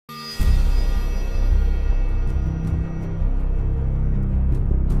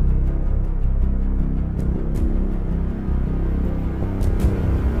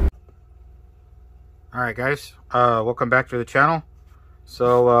Alright guys, welcome back to the channel.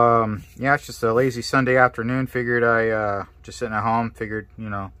 So yeah, it's just a lazy Sunday afternoon. Figured I just sitting at home, figured, you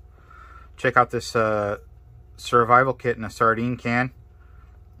know, check out this survival kit in a sardine can.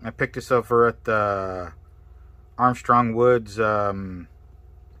 I picked this over at the Armstrong Woods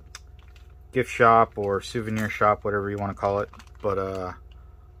gift shop or souvenir shop, whatever you want to call it. But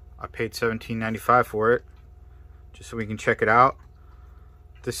I paid $17.95 for it, just so we can check it out.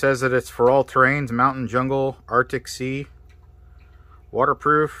 This says that it's for all terrains: mountain, jungle, Arctic sea,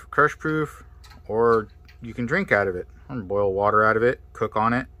 waterproof, crush proof, or you can drink out of it, or boil water out of it, cook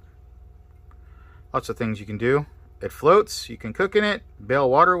on it. Lots of things you can do. It floats, you can cook in it, bail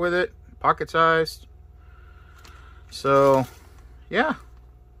water with it, pocket sized. So yeah,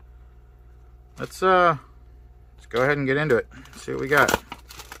 let's go ahead and get into it. See what we got.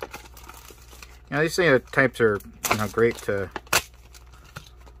 You know, these types are, you know, great to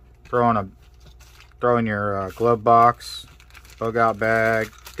throw in your glove box, bug out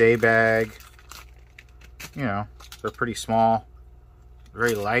bag, day bag. You know, they're pretty small,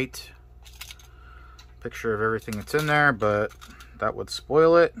 very light. Picture of everything that's in there, but that would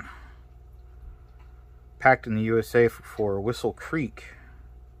spoil it. Packed in the USA for Whistle Creek.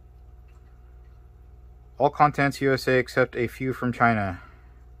 All contents USA except a few from China.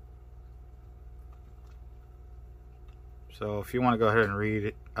 So if you want to go ahead and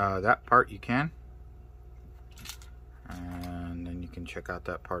read that part, you can. And then you can check out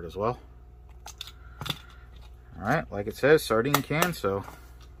that part as well. Alright, like it says, sardine can, so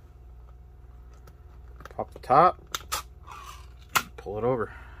pop the top, pull it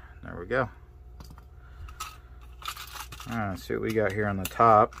over. There we go. Alright, let's see what we got here on the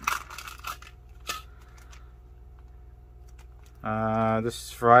top. This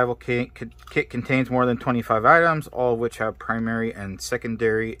survival kit contains more than 25 items, all of which have primary and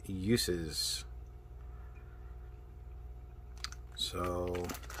secondary uses. So,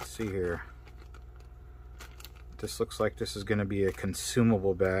 let's see here. This looks like this is going to be a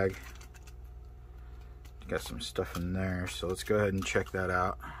consumable bag. Got some stuff in there, so let's go ahead and check that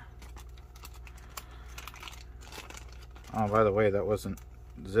out. Oh, by the way, that wasn't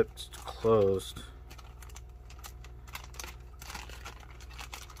zipped closed.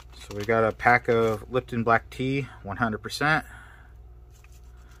 So we got a pack of Lipton black tea, 100%.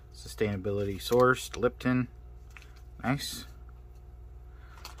 Sustainability sourced, Lipton. Nice.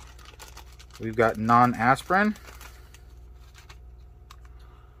 We've got non-aspirin.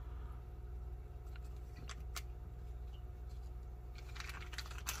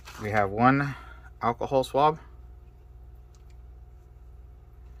 We have one alcohol swab.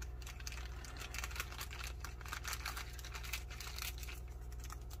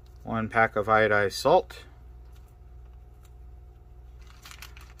 One pack of iodized salt.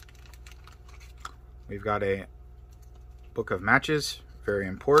 We've got a book of matches, very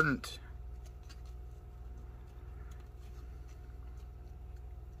important.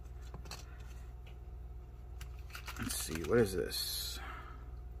 Let's see, what is this?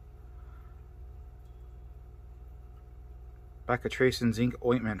 Bacitracin zinc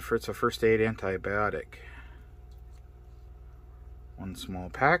ointment for it's a first aid antibiotic. One small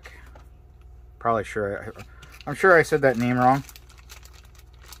pack. I'm sure I said that name wrong.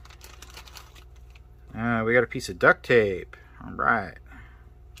 We got a piece of duct tape. All right.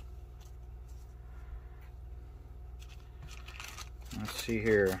 Let's see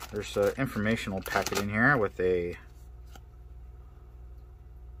here. There's an informational packet in here with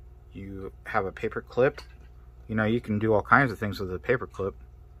you have a paper clip. You know, you can do all kinds of things with a paper clip.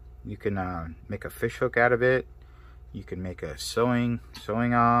 You can make a fish hook out of it. You can make a sewing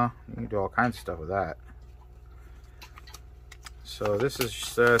awl. You can do all kinds of stuff with that. So this is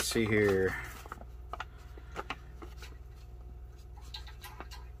just, let's see here.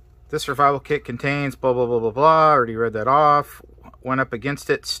 This survival kit contains blah, blah, blah, blah, blah. Already read that off. Went up against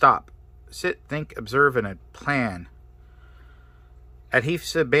it. Stop. Sit, think, observe, and plan.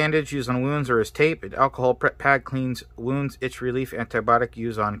 Adhesive bandage used on wounds or as tape. An alcohol prep pad cleans wounds. Itch relief antibiotic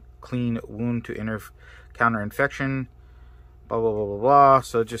used on clean wound to counter infection. Blah, blah, blah, blah, blah.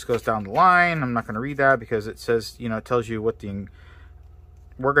 So it just goes down the line. I'm not going to read that because it says, you know, it tells you what the...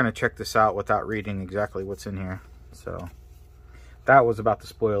 We're going to check this out without reading exactly what's in here. So that was about to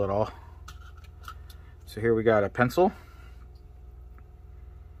spoil it all. So here we got a pencil.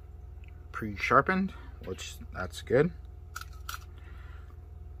 Pre-sharpened, which that's good.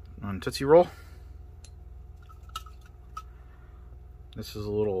 On Tootsie Roll. This is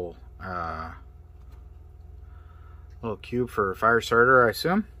a little cube for fire starter, I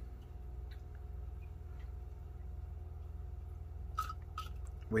assume.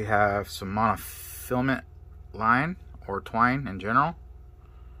 We have some filament line or twine in general.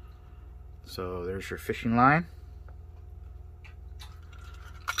 So there's your fishing line.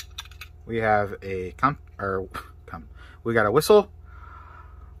 We have a we got a whistle.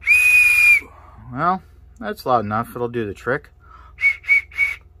 Well, that's loud enough. It'll do the trick.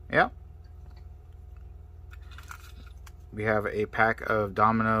 Yep. We have a pack of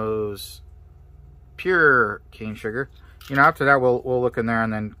Domino's pure cane sugar. You know, after that, we'll look in there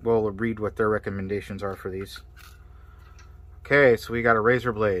and then we'll read what their recommendations are for these. Okay, so we got a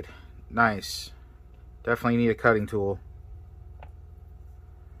razor blade. Nice. Definitely need a cutting tool.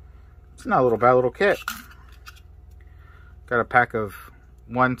 It's not a little bad little kit. Got a pack of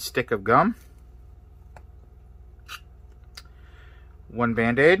 1 stick of gum. 1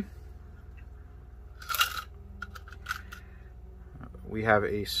 Band-Aid. We have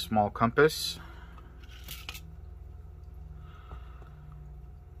a small compass.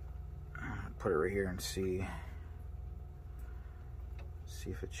 Put it right here and see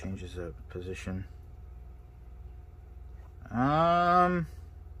if it changes the position.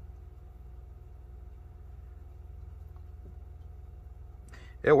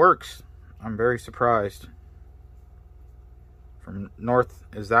 It works. I'm very surprised. From north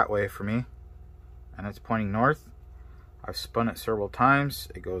is that way for me, and it's pointing north. I've spun it several times.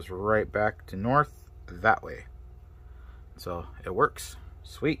 It goes right back to north that way. So it works.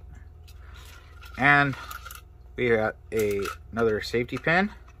 Sweet. And we got another safety pin,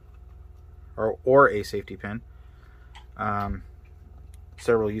 or a safety pin.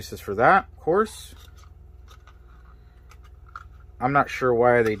 Several uses for that, of course. I'm not sure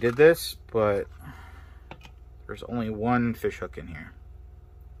why they did this, but there's only 1 fish hook in here.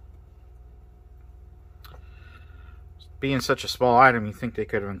 Being such a small item, you think they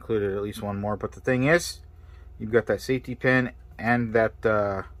could have included at least 1 more. But the thing is, you've got that safety pin and that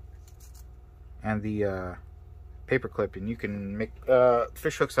paper clip, and you can make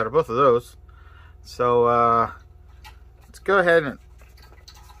fish hooks out of both of those. So let's go ahead and,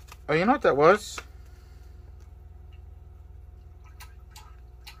 oh, you know what that was?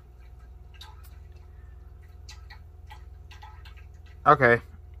 Okay,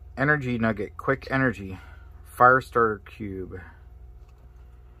 energy nugget, quick energy, fire starter cube.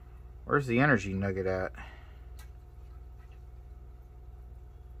 Where's the energy nugget at?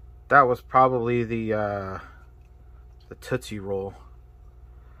 That was probably the Tootsie Roll.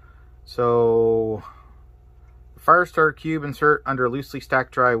 So, fire starter cube, insert under loosely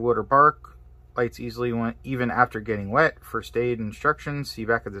stacked dry wood or bark. Lights easily even after getting wet. First aid instructions, see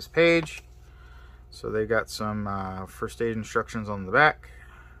back of this page. So they got some first aid instructions on the back.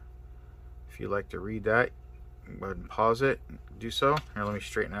 If you'd like to read that, go ahead and pause it. Do so. Here, let me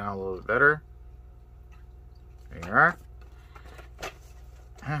straighten it out a little bit better. There you are.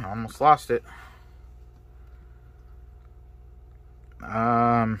 I almost lost it.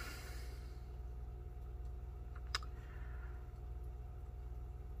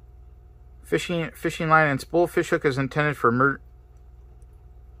 Fishing line and spool. Fish hook is intended for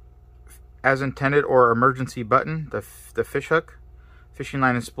as intended or emergency button. The fish hook. Fishing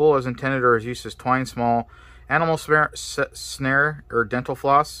line and spool as intended or is used as twine, small animal snare or dental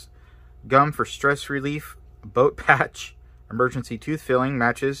floss. Gum for stress relief. Boat patch. Emergency tooth filling,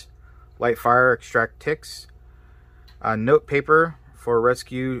 matches, light fire, extract ticks. Note paper for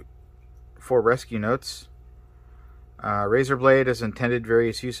rescue notes. Razor blade as intended,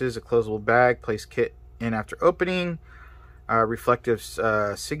 various uses. A closable bag, place kit in after opening. Reflective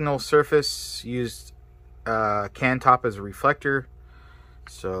signal surface, used can top as a reflector.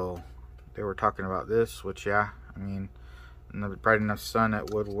 So they were talking about this, which, yeah, I mean, in the bright enough sun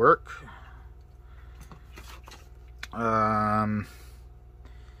it would work.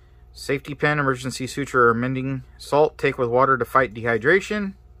 Safety pin, emergency suture or mending. Salt, take with water to fight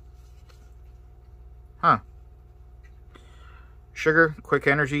dehydration. Huh. Sugar, quick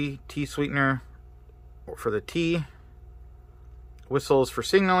energy, tea sweetener for the tea. Whistles for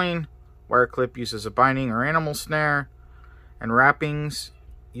signaling. Wire clip used as a binding or animal snare. And wrappings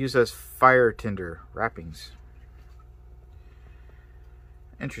used as fire tinder. Wrappings.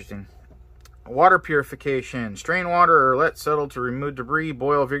 Interesting. Water purification. Strain water or let settle to remove debris.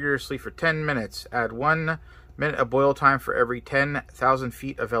 Boil vigorously for 10 minutes. Add 1 minute of boil time for every 10,000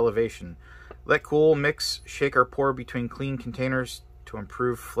 feet of elevation. Let cool, mix, shake or pour between clean containers to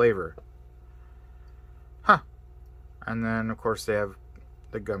improve flavor. Huh. And then, of course, they have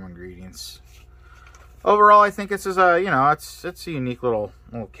the gum ingredients. Overall, I think this is a, you know, it's a unique little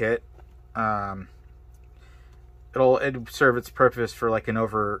kit. It'll serve its purpose for like an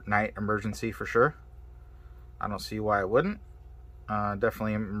overnight emergency for sure. I don't see why it wouldn't.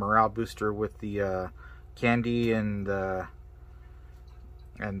 Definitely a morale booster with the candy and the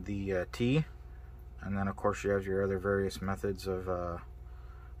tea. And then of course you have your other various methods of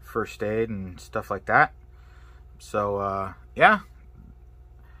first aid and stuff like that. So yeah,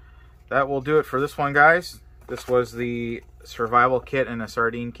 that will do it for this one, guys. This was the survival kit in a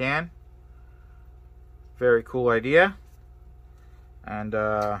sardine can. Very cool idea. And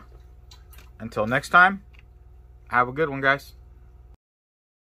until next time, have a good one, guys.